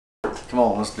Come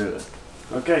on, let's do it.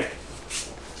 Okay.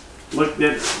 Look up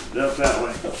that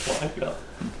way.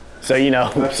 So, you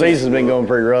know, season's been going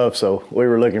pretty rough, so we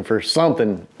were looking for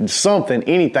something,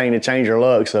 anything to change our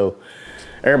luck. So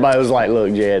everybody was like,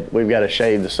 look, Jed, we've got to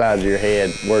shave the sides of your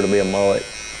head where it'll be a mullet.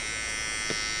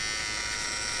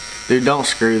 Dude, don't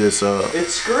screw this up.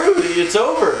 It's screwed. It's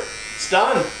over. It's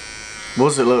done. What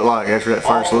does it look like after that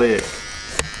first lick?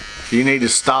 Do you need to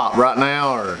stop right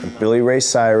now, or? Billy Ray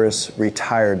Cyrus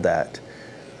retired that.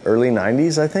 Early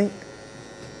 90s, I think.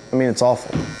 I mean, it's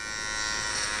awful.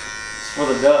 It's for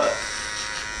the ducks.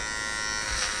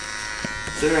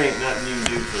 There ain't nothing you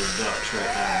can do for the ducks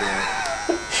right now,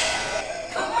 bro.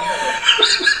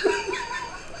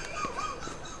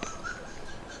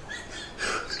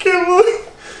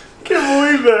 Can't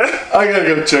believe that. I gotta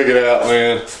go check it out,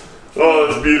 man. Oh,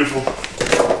 it's beautiful.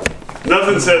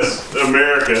 Nothing says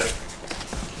America.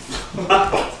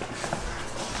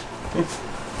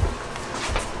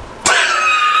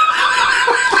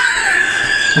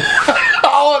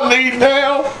 All I need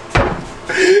now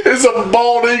is a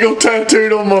bald eagle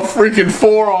tattooed on my freaking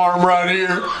forearm right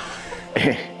here.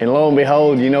 And lo and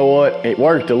behold, you know what? It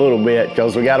worked a little bit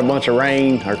because we got a bunch of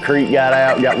rain. Our creek got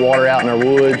out, got water out in our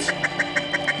woods.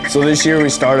 So this year we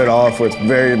started off with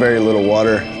very, very little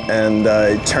water, and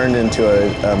it turned into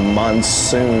a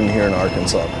monsoon here in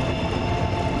Arkansas.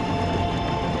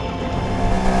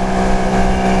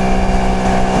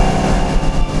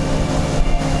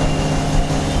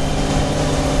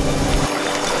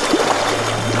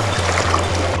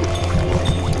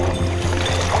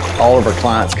 All of our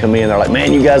clients come in, they're like,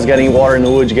 man, you guys got any water in the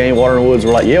woods? You got any water in the woods?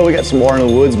 We're like, yeah, we got some water in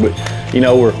the woods, but you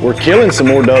know, we're killing some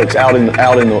more ducks out in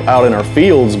our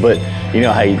fields, but you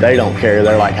know, hey, they don't care.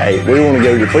 They're like, hey, we want to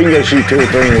go, if we can go shoot 2 or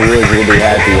 3 in the woods, we'll be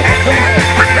happy.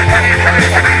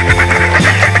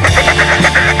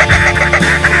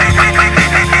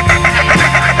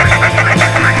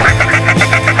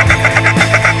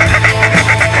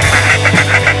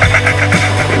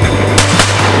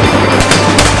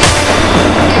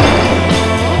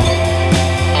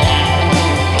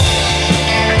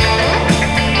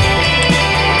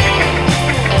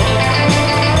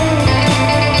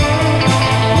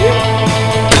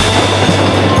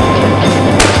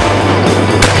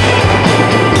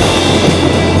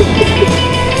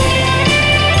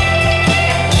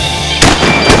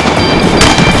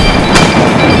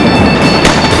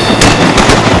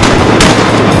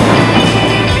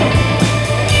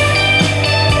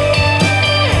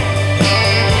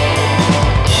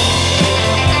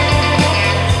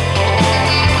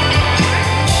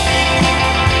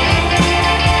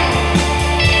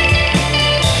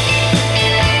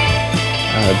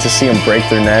 To see them break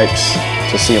their necks,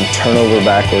 to see them turn over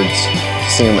backwards, to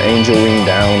see them angel wing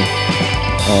down.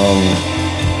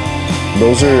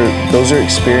 Those are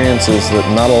experiences that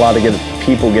not a lot of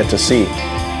people get to see.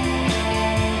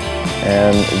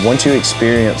 And once you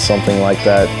experience something like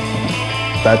that,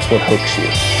 that's what hooks you.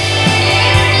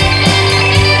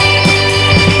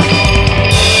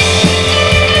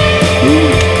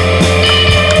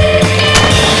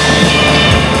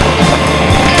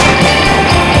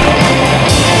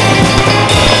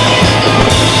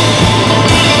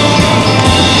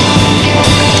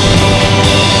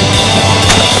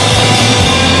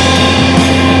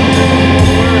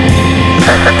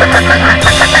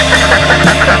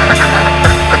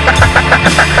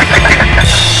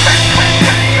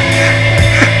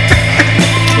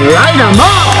 Light 'em up!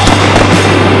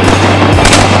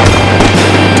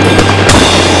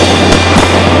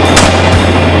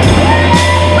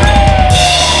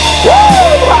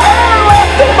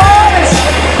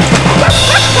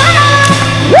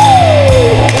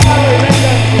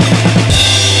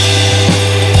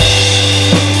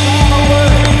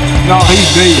 No, he's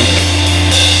beat.